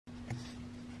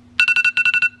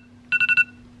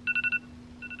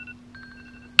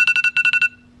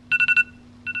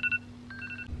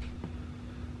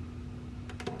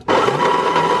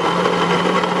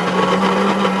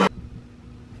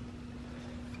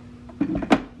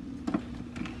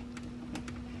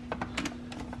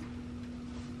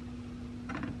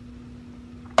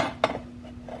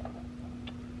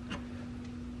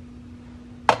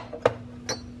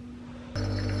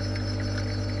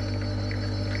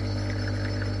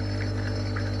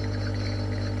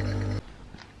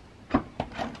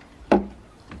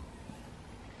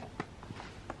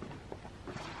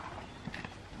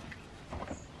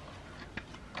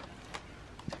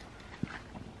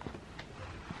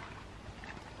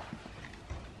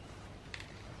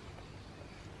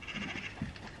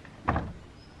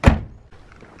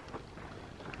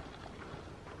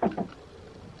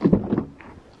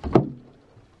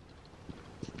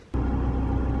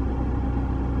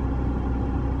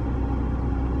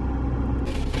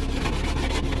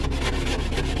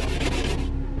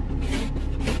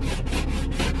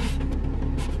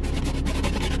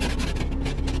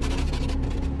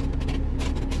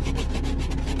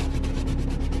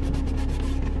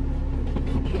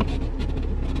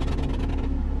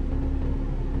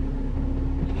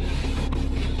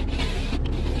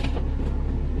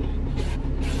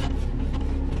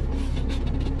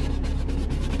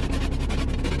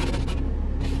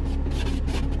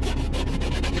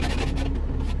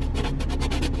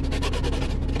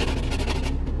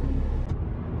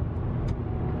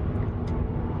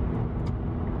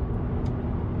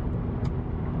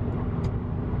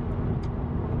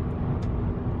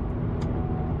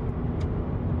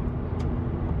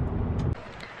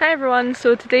Hi everyone,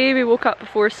 so today we woke up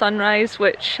before sunrise,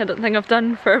 which I don't think I've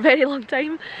done for a very long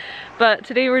time, but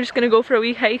today we're just going to go for a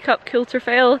wee hike up Coulter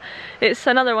Fell. It's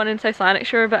another one in South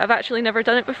Lanarkshire, but I've actually never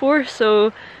done it before,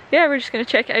 so yeah, we're just going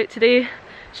to check it out today.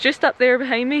 It's just up there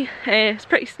behind me. It's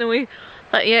pretty snowy,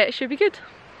 but yeah, it should be good.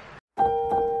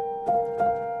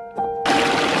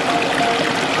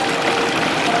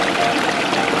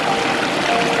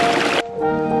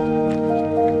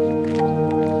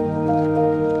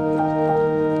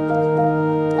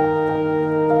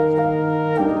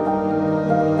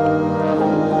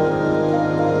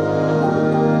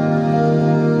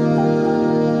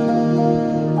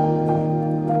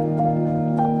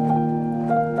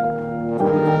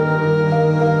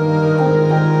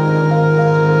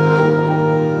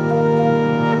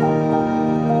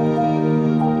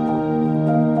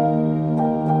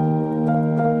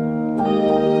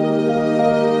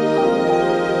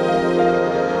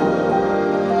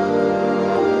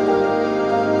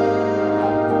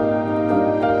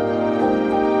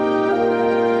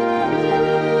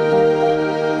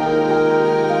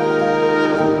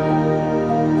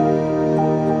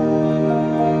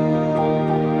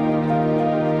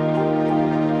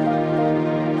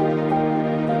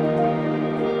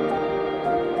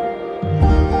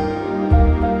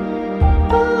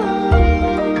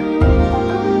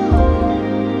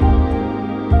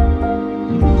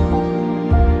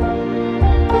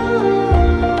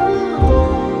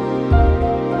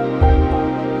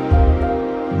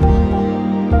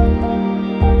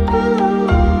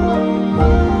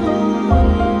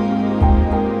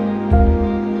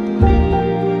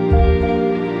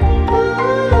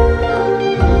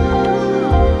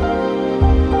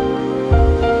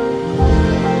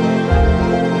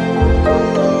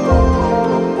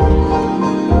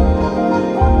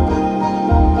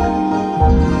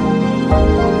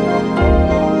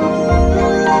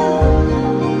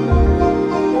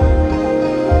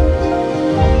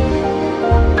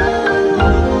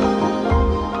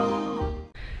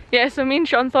 Yeah, so me and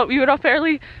Sean thought we were up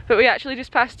early, but we actually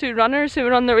just passed two runners who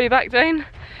were on their way back down.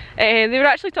 They were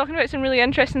actually talking about some really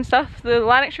interesting stuff. The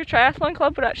Lanarkshire Triathlon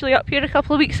Club were actually up here a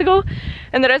couple of weeks ago,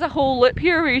 and there is a whole loop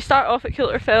here where you start off at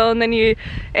Coulter Fell and then you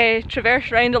traverse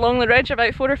round along the ridge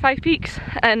about 4 or 5 peaks,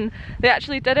 and they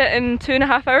actually did it in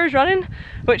 2.5 hours running,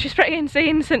 which is pretty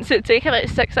insane since it would take about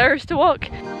 6 hours to walk.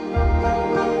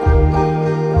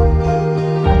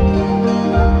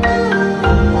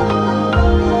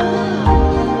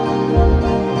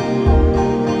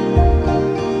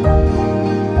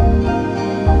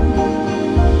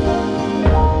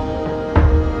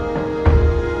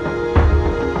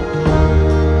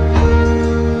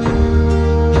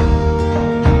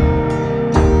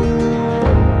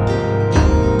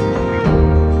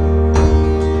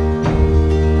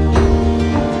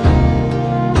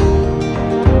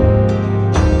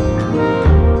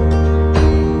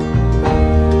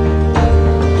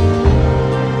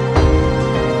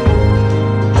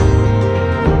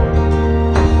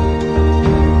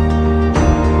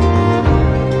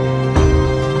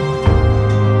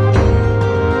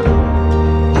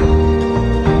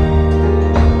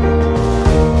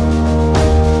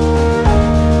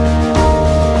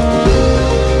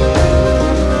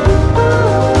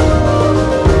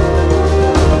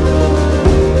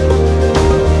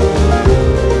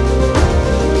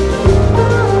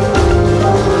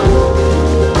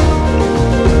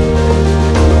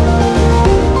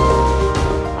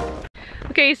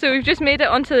 Okay, so we've just made it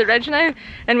onto the ridge now,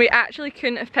 and we actually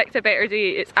couldn't have picked a better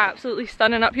day. It's absolutely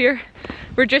stunning up here.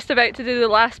 We're just about to do the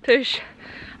last push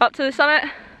up to the summit,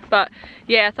 but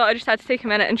yeah, I thought I just had to take a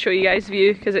minute and show you guys the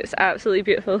view because it's absolutely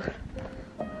beautiful.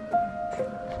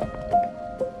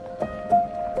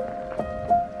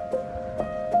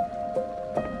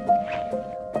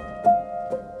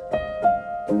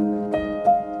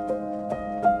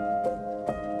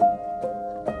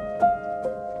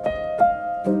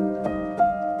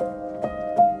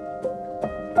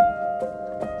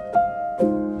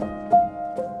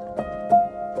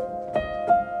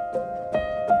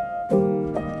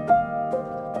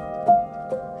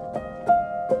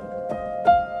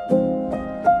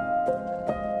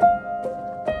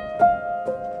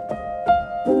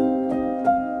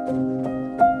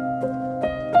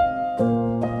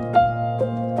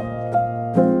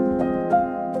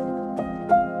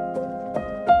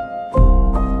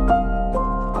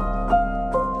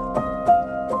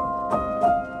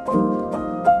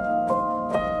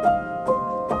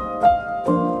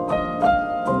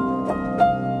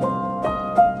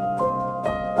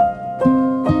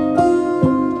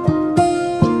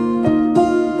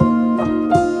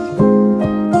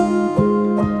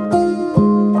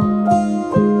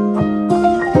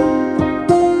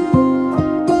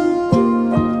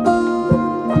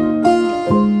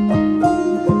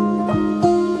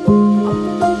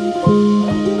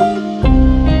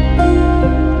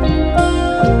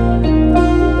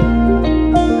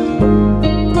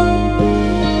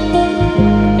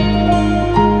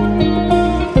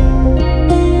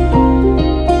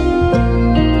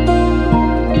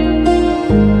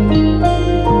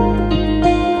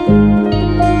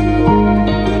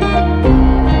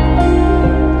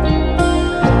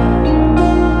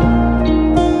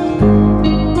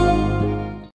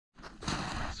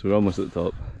 almost at the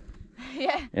top.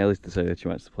 Yeah. Ellie's decided she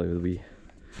wants to play with the wee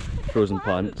frozen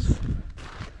plants.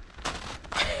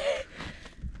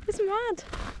 It's mad.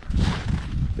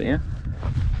 But yeah.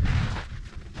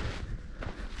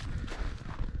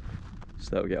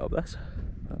 Still get up this.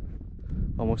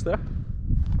 Almost there.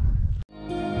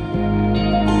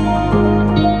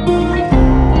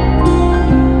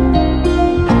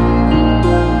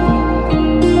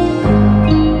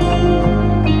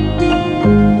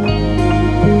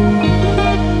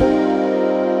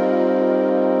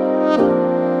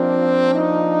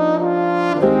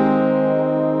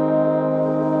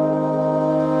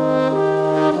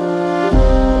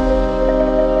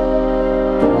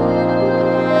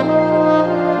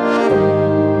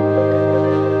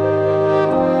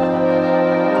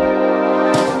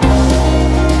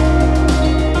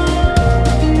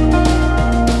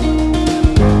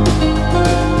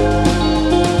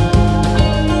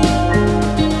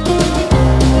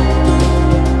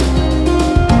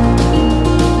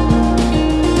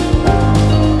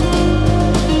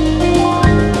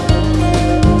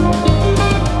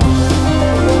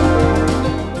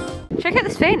 Check out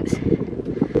this fence.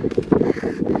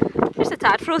 Just a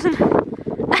tad frozen.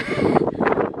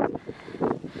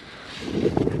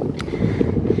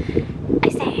 I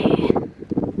say.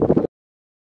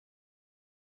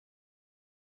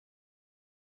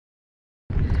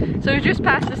 So we've just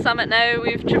passed the summit now.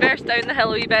 We've traversed down the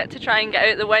hill a wee bit to try and get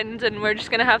out the wind, and we're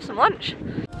just going to have some lunch.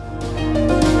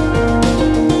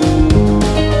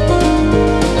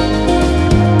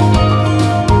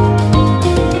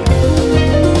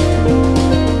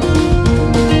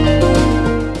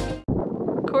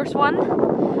 Course 1,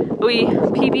 a wee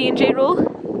PB&J roll.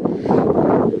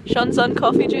 Sean's on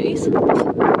coffee duties. Is it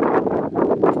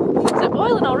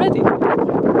boiling already?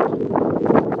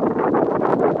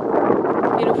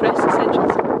 You know, fresh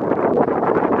essentials.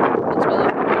 Let's smell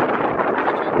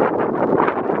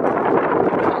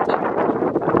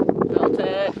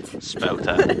it. Smelt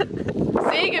it.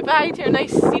 Say goodbye to your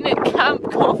nice scenic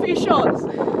camp coffee shots.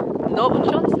 Not what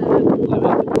Sean said.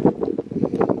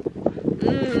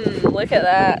 Look at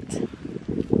that.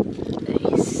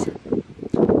 Nice.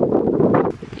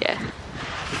 Yeah.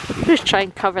 Just try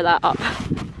and cover that up.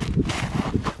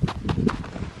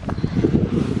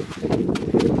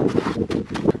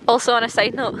 Also, on a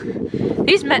side note,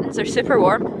 these mittens are super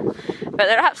warm, but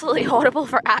they're absolutely horrible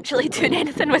for actually doing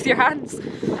anything with your hands.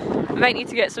 I might need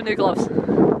to get some new gloves.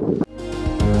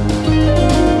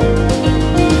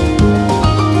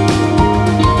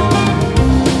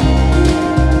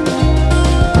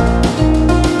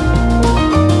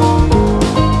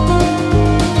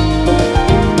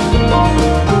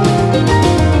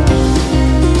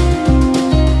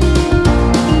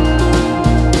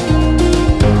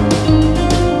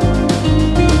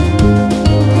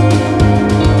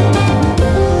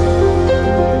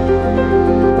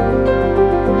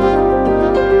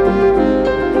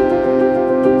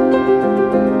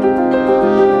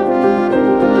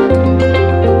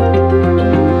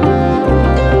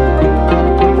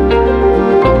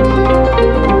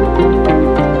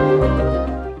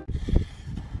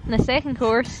 In the second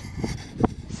course,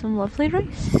 some lovely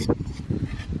rice. So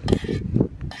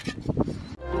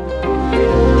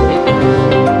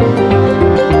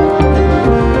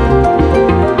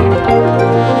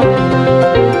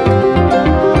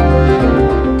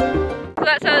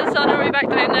that's us on our way back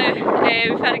down now.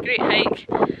 We've had a great hike,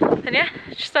 and yeah,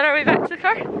 just on our way back to the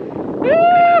car.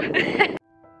 Woo!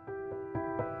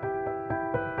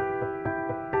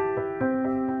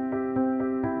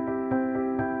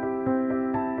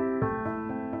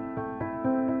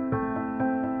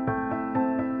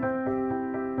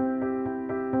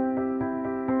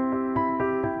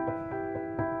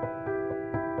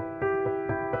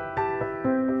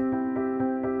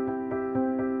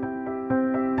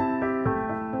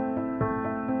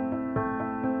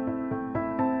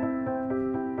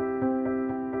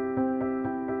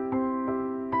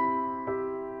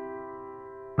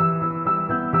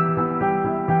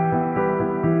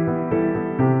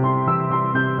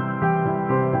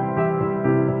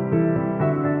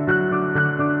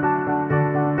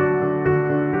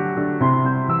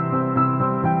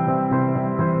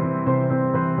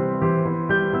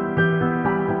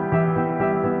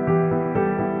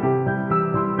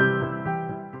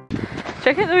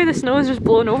 Check out the way the snow is just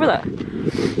blowing over that.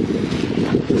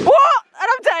 What? And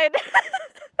I'm dying.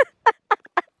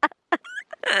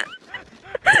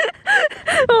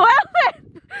 Well then.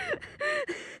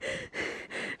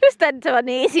 Just into my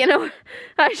knees, you know.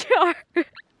 I'm sure.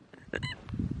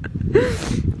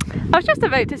 I was just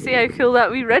about to see how cool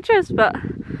that wee ridge is, but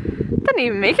didn't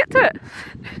even make it to it.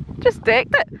 Just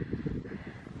decked it.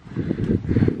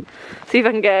 See if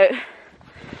I can get out.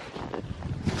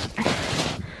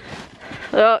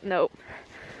 Oh, no.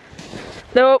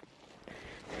 Nope.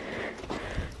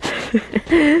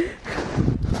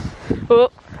 Oh.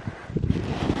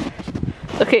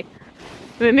 Okay,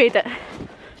 we made it.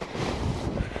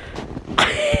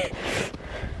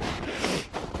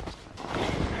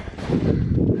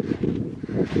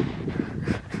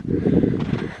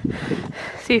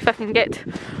 See if I can get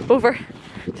over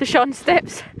to Sean's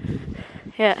steps.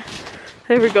 Yeah,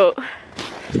 there we go.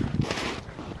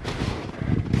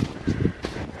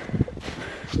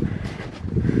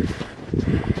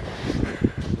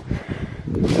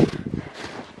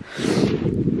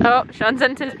 Oh, Sean's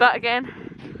into his butt again.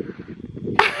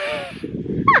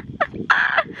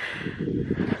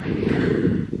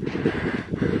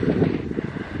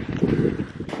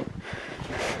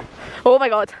 Oh my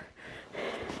god. Yeah,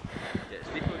 it's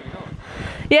deeper than you thought.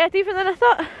 Yeah, deeper than I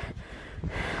thought.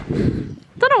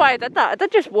 Don't know why I did that. I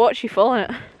did just watch you fall in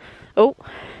it. Oh.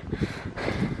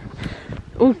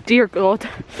 Oh dear god.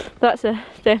 That's a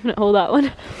definite hole, that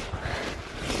one.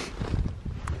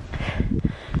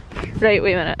 Right,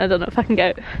 wait a minute. I don't know if I can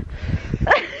get out.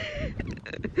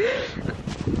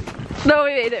 No,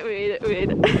 we made it, we made it, we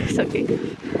made it. It's okay.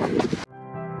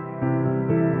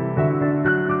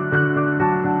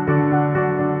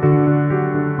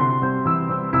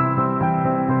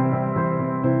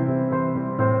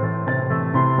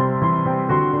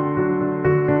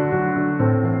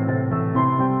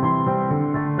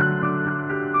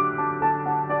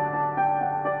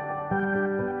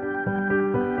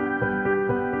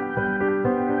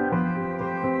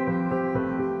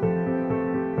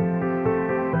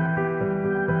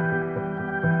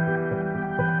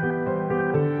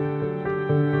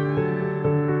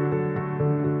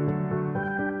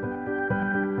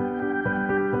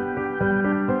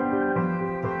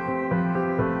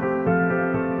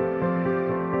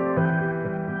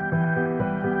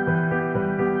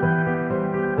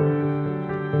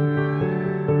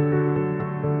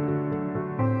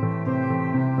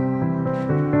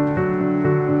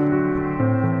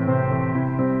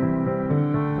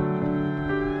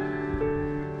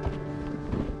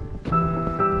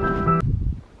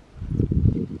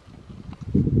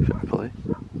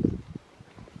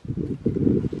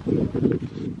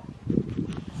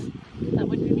 That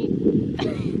would be me.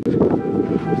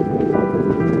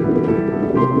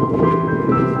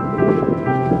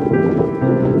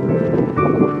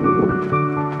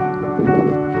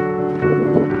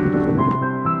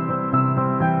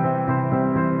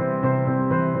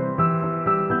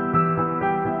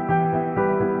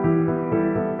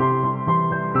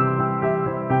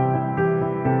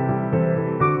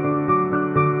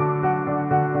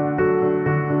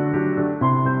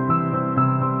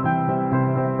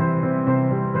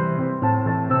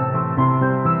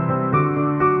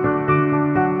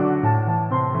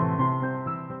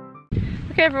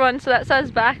 Okay everyone, so that's us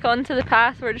back onto the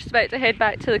path. We're just about to head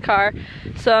back to the car.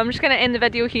 So I'm just going to end the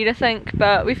video here I think,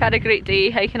 but we've had a great day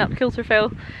hiking up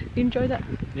Coulterfell. You enjoyed it?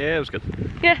 Yeah, it was good.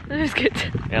 Yeah, it was good.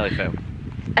 Yeah, I fell.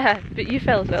 But you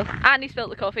fell as well. And he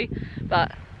spilled the coffee,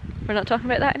 but we're not talking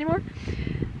about that anymore.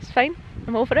 It's fine,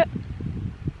 I'm over it.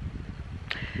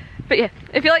 But yeah,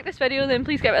 if you like this video then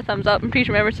please give it a thumbs up and please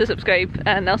remember to subscribe,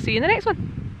 and I'll see you in the next one.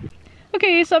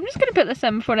 Okay, so I'm just going to put this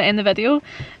in before I end the video.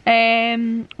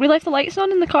 We left the lights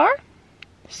on in the car,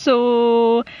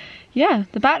 so yeah,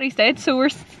 the battery's dead, so we're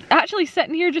actually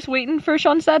sitting here just waiting for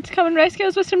Sean's dad to come and rescue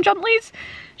us with some jump leads.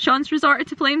 Sean's resorted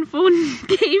to playing phone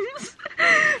games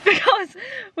because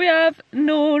we have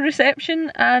no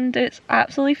reception and it's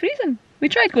absolutely freezing. We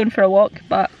tried going for a walk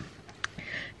but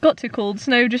got too cold,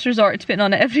 so now we've just resorted to putting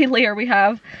on every layer we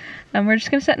have and we're just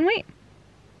going to sit and wait.